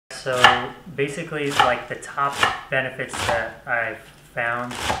so basically like the top benefits that I've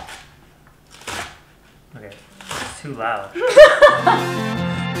found. Okay, it's too loud.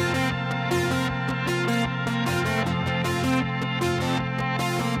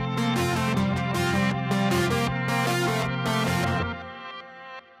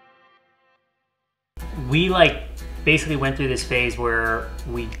 We basically went through this phase where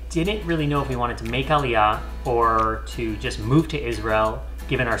we didn't really know if we wanted to make Aliyah or to just move to Israel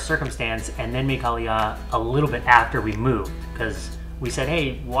given our circumstance and then make Aliyah a little bit after we moved, because we said,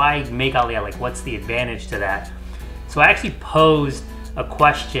 hey, why make Aliyah? Like, what's the advantage to that? So I actually posed a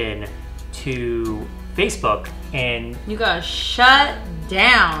question to Facebook and... You got shut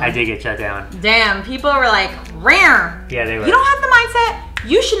down. I did get shut down. Damn, people were like, rare. Yeah, they were. You don't have the mindset?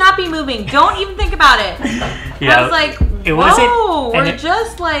 You should not be moving. Don't even think about it. Yeah, I was like, it whoa,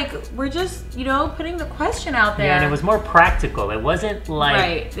 wasn't, we're just, you know, putting the question out there. Yeah, and it was more practical. It wasn't like...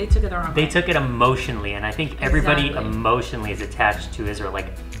 Right, they took it the wrong way. They took it emotionally, and I think everybody emotionally is attached to Israel.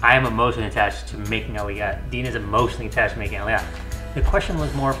 Like, I am emotionally attached to making Aliyah. Dean is emotionally attached to making Aliyah. The question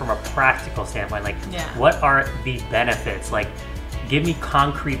was more from a practical standpoint, like, what are the benefits? Like, give me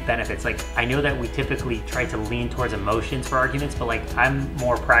concrete benefits. Like, I know that we typically try to lean towards emotions for arguments, but like, I'm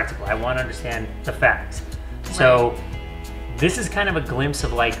more practical. I want to understand the facts. Right. So this is kind of a glimpse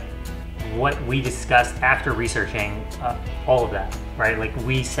of like what we discussed after researching all of that, right? Like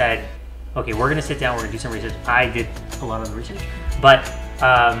we said, okay, we're gonna sit down, we're gonna do some research. I did a lot of the research, but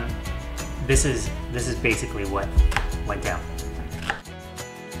this is basically what went down.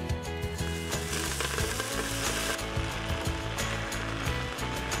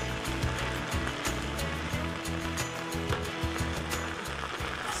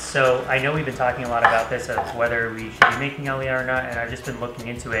 So I know we've been talking a lot about this, of whether we should be making Aliyah or not, and I've just been looking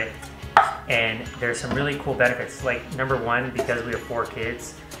into it, and there's some really cool benefits. Like, number one, because we have 4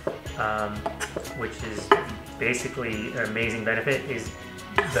 kids, which is basically an amazing benefit, is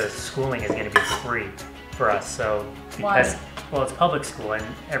the schooling is going to be free for us. So because, well, it's public school and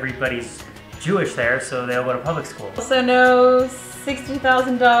everybody's Jewish there, so they'll go to public school. So no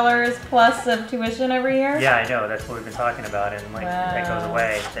 $60,000 plus of tuition every year? Yeah, I know. That's what we've been talking about, and like that goes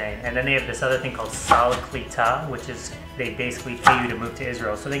away thing. And then they have this other thing called Sal Klita, which is they basically pay you to move to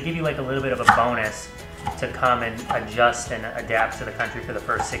Israel. So they give you like a little bit of a bonus to come and adjust and adapt to the country for the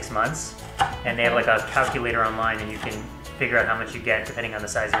first 6 months. And they have like a calculator online, and you can figure out how much you get depending on the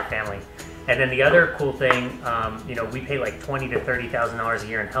size of your family. And then the other cool thing, you know, we pay like $20,000 to $30,000 a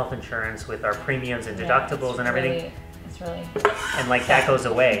year in health insurance with our premiums and deductibles and everything. Really, and like that goes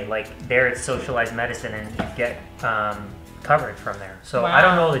away. Like there it's socialized medicine, and you get coverage from there. So I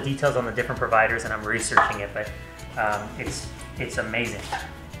don't know all the details on the different providers, and I'm researching it, but it's amazing.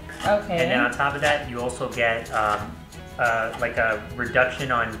 Okay. And then on top of that, you also get like a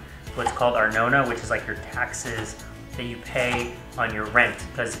reduction on what's called arnona, which is like your taxes that you pay on your rent.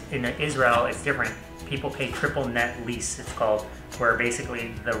 Because in Israel, it's different. People pay triple net lease, it's called, where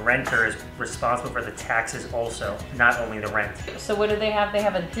basically the renter is responsible for the taxes also, not only the rent. So what do they have? They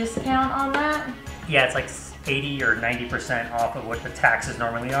have a discount on that? Yeah, it's like 80 or 90% off of what the taxes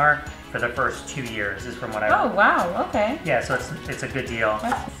normally are for the first 2 years, is from what I read. Oh, wow, okay. Yeah, so it's a good deal.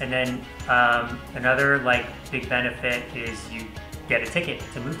 And then another like big benefit is you get a ticket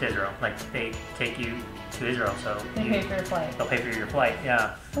to move to Israel. Like they take you to Israel, so they pay for your flight. They'll pay for your flight,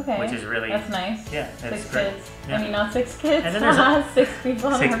 yeah. Okay. Which is really... That's nice. Yeah, it's 6 great. kids. Yeah. I mean, not 6 kids. And then there's 6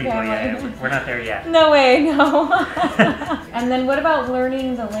 people in 6 our people, family. yeah. We're not there yet. No way, no. And then what about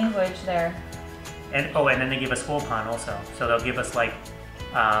learning the language there? And then they give us Ulpan also. So they'll give us like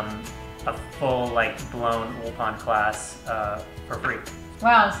a full like blown Ulpan class for free.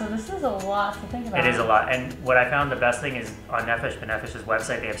 Wow, so this is a lot to think about. It is a lot. And what I found the best thing is on Nefesh B'Nefesh's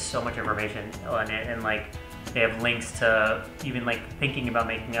website, they have so much information on it, and like they have links to even like thinking about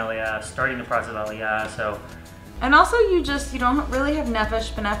making Aliyah, starting the process of Aliyah, so. And also you don't really have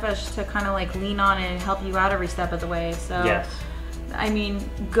Nefesh B'Nefesh to kind of like lean on and help you out every step of the way, so. Yes. I mean,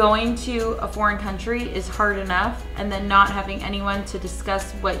 going to a foreign country is hard enough, and then not having anyone to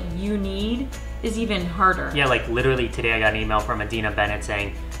discuss what you need is even harder. Yeah, like literally today I got an email from Adina Bennett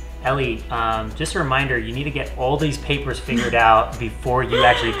saying, Ellie, just a reminder, you need to get all these papers figured out before you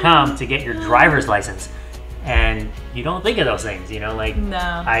actually come to get your driver's license. And you don't think of those things, you know, like no.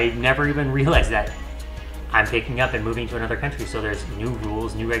 I never even realized that I'm picking up and moving to another country. So there's new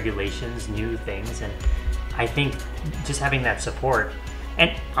rules, new regulations, new things. And I think just having that support,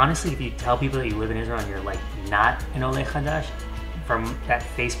 and honestly, if you tell people that you live in Israel and you're like not an Oleh Chadash, from that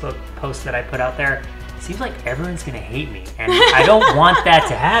Facebook post that I put out there, it seems like everyone's gonna hate me, and I don't want that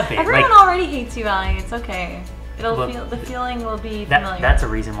to happen. Everyone like, already hates you, Ali. It's okay. The feeling will be familiar. That's a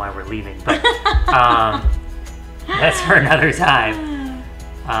reason why we're leaving, but that's for another time.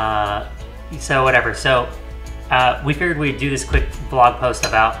 So whatever. So we figured we'd do this quick blog post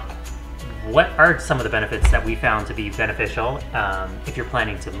about what are some of the benefits that we found to be beneficial if you're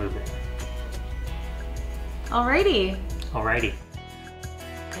planning to move there. Alrighty. Alrighty.